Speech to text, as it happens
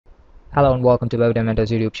Hello and welcome to WebDevMentors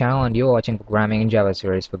YouTube channel, and you're watching Programming in Java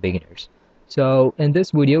series for beginners. So in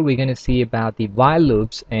this video we're going to see about the while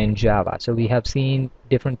loops in Java. So we have seen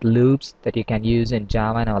different loops that you can use in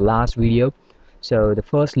Java in our last video. So the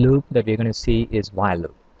first loop that we're going to see is while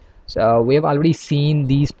loop. So we have already seen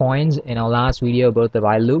these points in our last video about the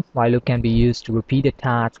while loop. While loop can be used to repeat a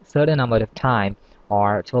task a certain amount of time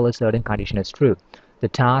or till a certain condition is true. The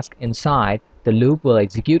task inside the loop will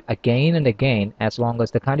execute again and again as long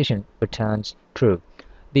as the condition returns true.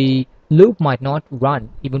 The loop might not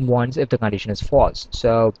run even once if the condition is false.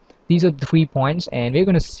 So these are the 3 points, and we're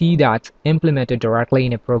going to see that implemented directly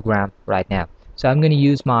in a program right now. So I'm going to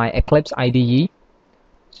use my Eclipse IDE.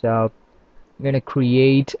 So I'm going to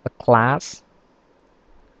create a class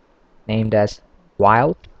named as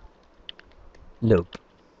while loop.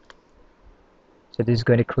 So this is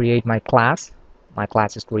going to create my class. My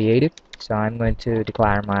class is created, so I'm going to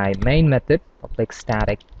declare my main method, public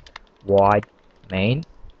static void main.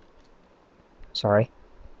 Sorry,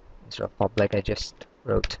 instead of public I just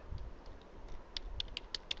wrote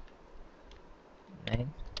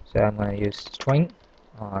main. So I'm going to use string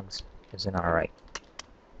args as an array.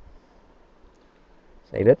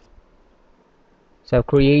 Save it. So I've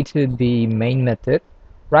created the main method.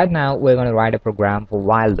 Right now we're going to write a program for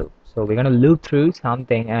while loop. So we're going to loop through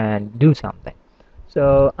something and do something.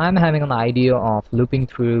 So I'm having an idea of looping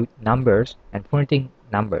through numbers and printing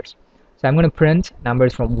numbers. So I'm going to print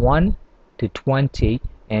numbers from 1 to 20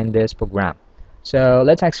 in this program. So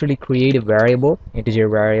let's actually create a variable, integer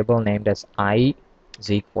variable named as I is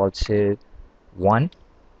equal to 1,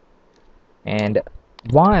 and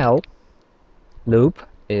while loop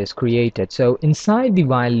is created. So inside the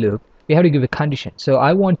while loop we have to give a condition. So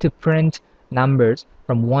I want to print numbers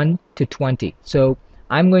from 1 to 20. So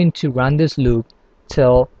I'm going to run this loop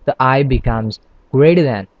till the I becomes greater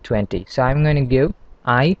than 20. So I'm going to give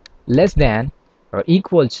I less than or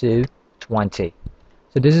equal to 20.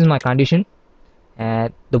 So this is my condition,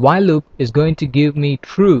 and the while loop is going to give me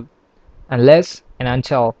true unless and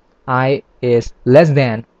until I is less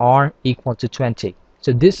than or equal to 20.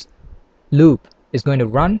 So this loop is going to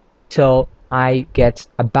run till I gets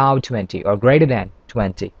above 20 or greater than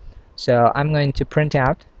 20. So I'm going to print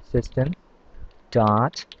out system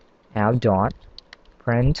dot out dot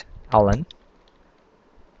print ln,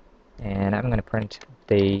 and I'm going to print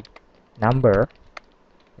the number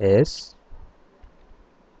is,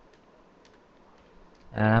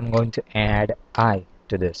 and I'm going to add I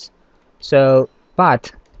to this. So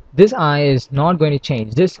but this I is not going to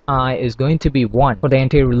change. This I is going to be 1 for the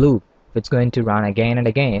entire loop. It's going to run again and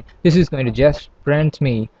again. This is going to just print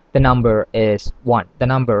me the number is 1, the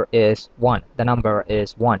number is 1, the number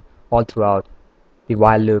is 1 all throughout. The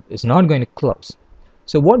while loop is not going to close.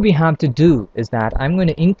 So what we have to do is that I'm going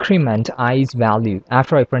to increment i's value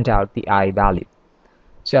after I print out the I value.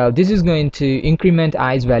 So this is going to increment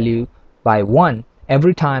i's value by 1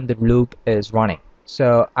 every time the loop is running.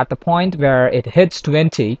 So at the point where it hits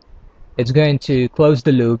 20, it's going to close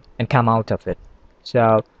the loop and come out of it.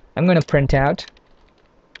 So I'm going to print out,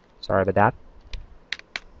 sorry about that,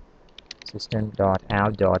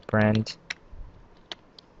 system.out.print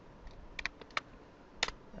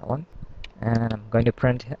and I'm going to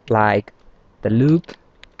print like the loop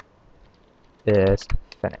is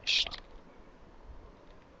finished.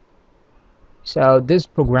 So this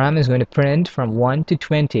program is going to print from 1 to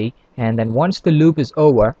 20, and then once the loop is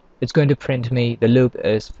over it's going to print me the loop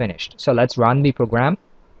is finished. So let's run the program.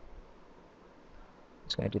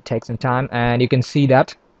 It's going to take some time, and you can see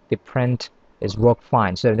that the print is worked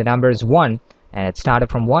fine. So the number is 1 and it started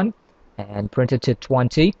from 1 and printed to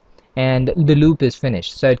 20, and the loop is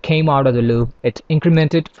finished. So it came out of the loop, it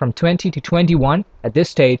incremented from 20 to 21 at this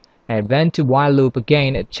state, and it went to while loop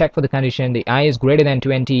again. It checked for the condition, the I is greater than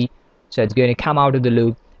 20, so it's going to come out of the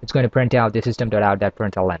loop. It's going to print out the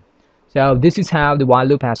system.out.println. So this is how the while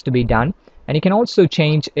loop has to be done, and you can also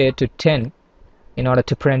change it to 10 in order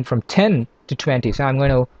to print from 10 to 20. So I'm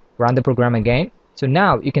going to run the program again. So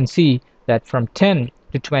now you can see that from 10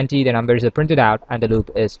 to 20 the numbers are printed out and the loop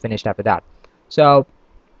is finished after that. So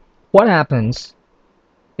what happens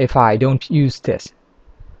if I don't use this?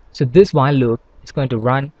 So this while loop is going to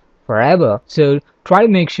run forever. So try to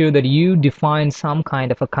make sure that you define some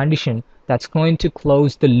kind of a condition that's going to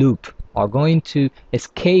close the loop or going to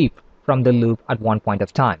escape from the loop at one point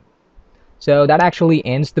of time. So that actually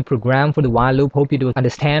ends the program for the while loop. Hope it was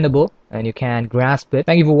understandable and you can grasp it.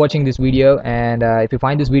 Thank you for watching this video, and if you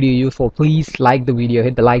find this video useful, please like the video,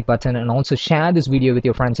 hit the like button, and also share this video with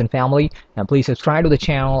your friends and family, and please subscribe to the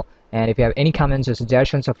channel. And if you have any comments or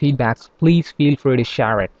suggestions or feedbacks, please feel free to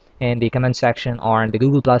share it. in the comment section or in the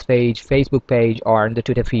Google Plus page, Facebook page, or in the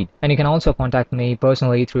Twitter feed. And you can also contact me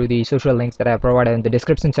personally through the social links that I have provided in the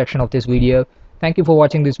description section of this video. Thank you for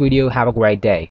watching this video. Have a great day.